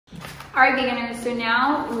All right, beginners, so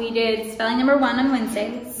now we did spelling number 1 on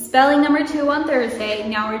Wednesday, spelling number 2 on Thursday.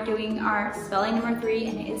 Now we're doing our spelling number 3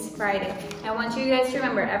 and it is Friday. I want you guys to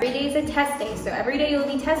remember, every day is a test day. So every day you'll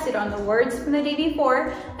be tested on the words from the day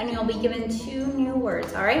before and you'll be given 2 new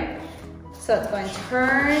words, all right? So let's go and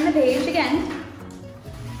turn the page again.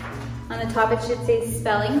 On the top it should say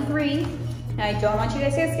spelling 3. Now I don't want you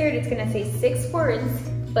guys to get scared, it's gonna say 6 words,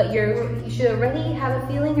 but you should already have a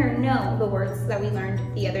feeling or know the words that we learned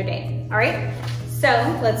the other day, all right? So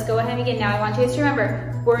let's go ahead and begin. Now I want you guys to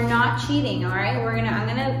remember, we're not cheating, all right? I'm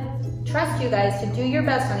gonna trust you guys to do your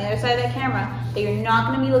best on the other side of that camera, that you're not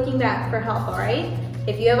gonna be looking back for help, all right?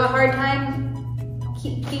 If you have a hard time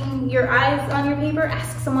keeping your eyes on your paper,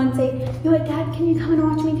 ask someone, say, you know what, Dad, can you come and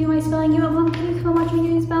watch me do my spelling? You know what, Mom, can you come and watch me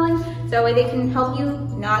do my spelling? So that way they can help you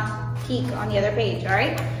not peek on the other page, all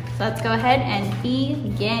right? So let's go ahead and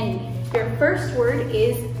begin. Your first word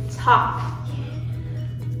is top.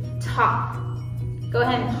 Top. Go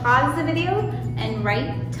ahead and pause the video and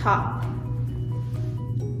write top.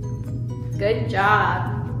 Good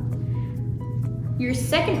job. Your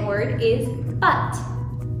second word is butt.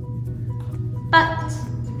 Butt.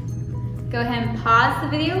 Go ahead and pause the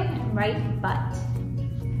video and write butt.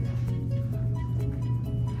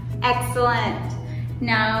 Excellent.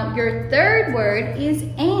 Now, your third word is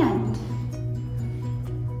and.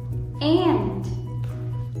 And.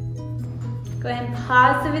 Go ahead and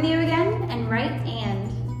pause the video again and write and.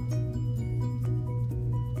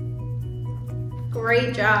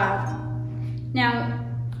 Great job. Now,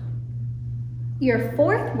 your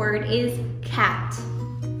fourth word is cat.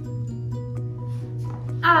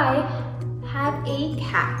 I have a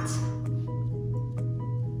cat.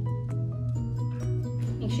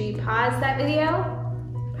 Make sure you pause that video.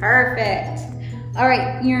 Perfect. All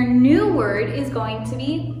right, your new word is going to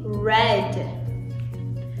be red.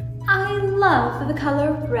 I love the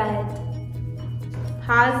color red.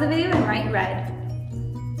 Pause the video and write red.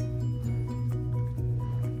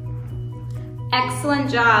 Excellent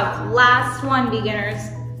job. Last one, beginners.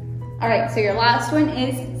 All right, so your last one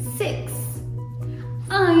is 6.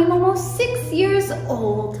 I'm almost 6 years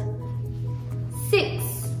old. 6.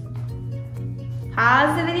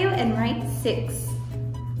 Pause the video and write 6.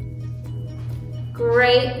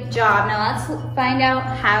 Great job. Now let's find out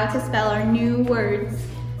how to spell our new words.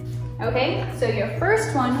 Okay, so your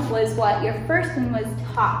first one was what? Your first one was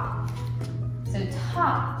top. So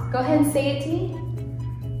top. Go ahead and say it to me.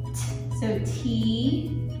 So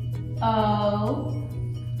T-O-P.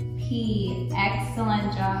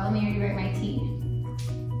 Excellent job. Let me rewrite my T.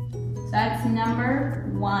 So that's number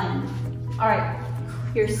 1. All right,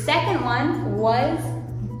 your second one was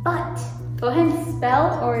butt. Go ahead and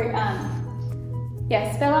spell or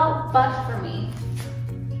spell out butt for me.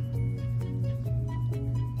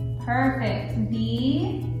 Perfect.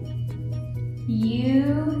 B-U-T.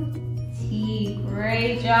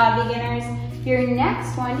 Great job, beginners. Your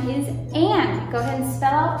next one is and. Go ahead and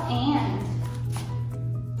spell out and.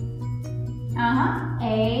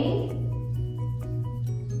 A-N-D.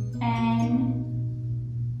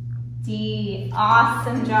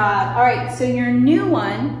 Awesome job. All right, so your new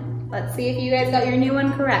one, let's see if you guys got your new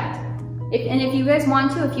one correct. If you guys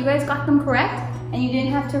want to, if you guys got them correct and you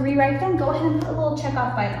didn't have to rewrite them, go ahead and put a little check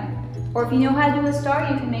off by them. Or if you know how to do a star,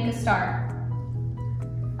 you can make a star.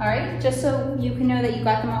 All right, just so you can know that you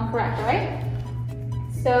got them all correct, all right?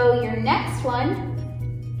 So your next one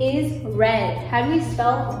is red. How do we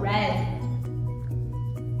spell red?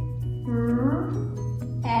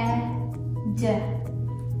 R-E-D.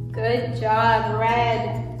 Good job,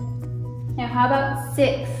 red. Now how about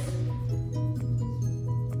 6?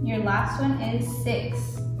 Your last one is 6.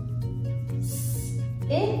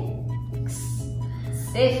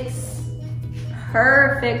 6.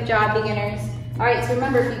 Perfect job, beginners. All right, so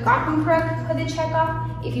remember, if you got them correct, put the check off.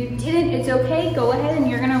 If you didn't, it's okay. Go ahead and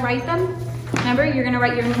you're gonna write them. Remember, you're gonna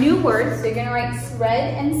write your new words. So you're gonna write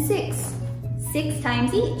red and 6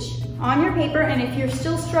 times each on your paper. And if you're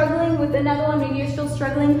still struggling with another one, maybe you're still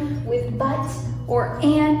struggling with but or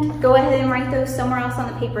and, go ahead and write those somewhere else on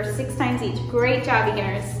the paper 6 times each. Great job,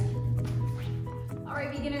 beginners. All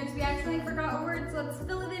right, beginners, we actually forgot a word, so let's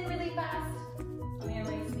fill it in really fast. Let me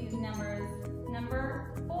erase these numbers.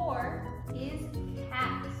 Number 4 is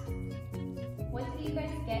cat. What do you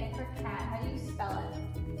guys get for cat? How do you spell it?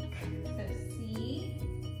 So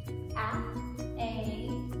C-A-T.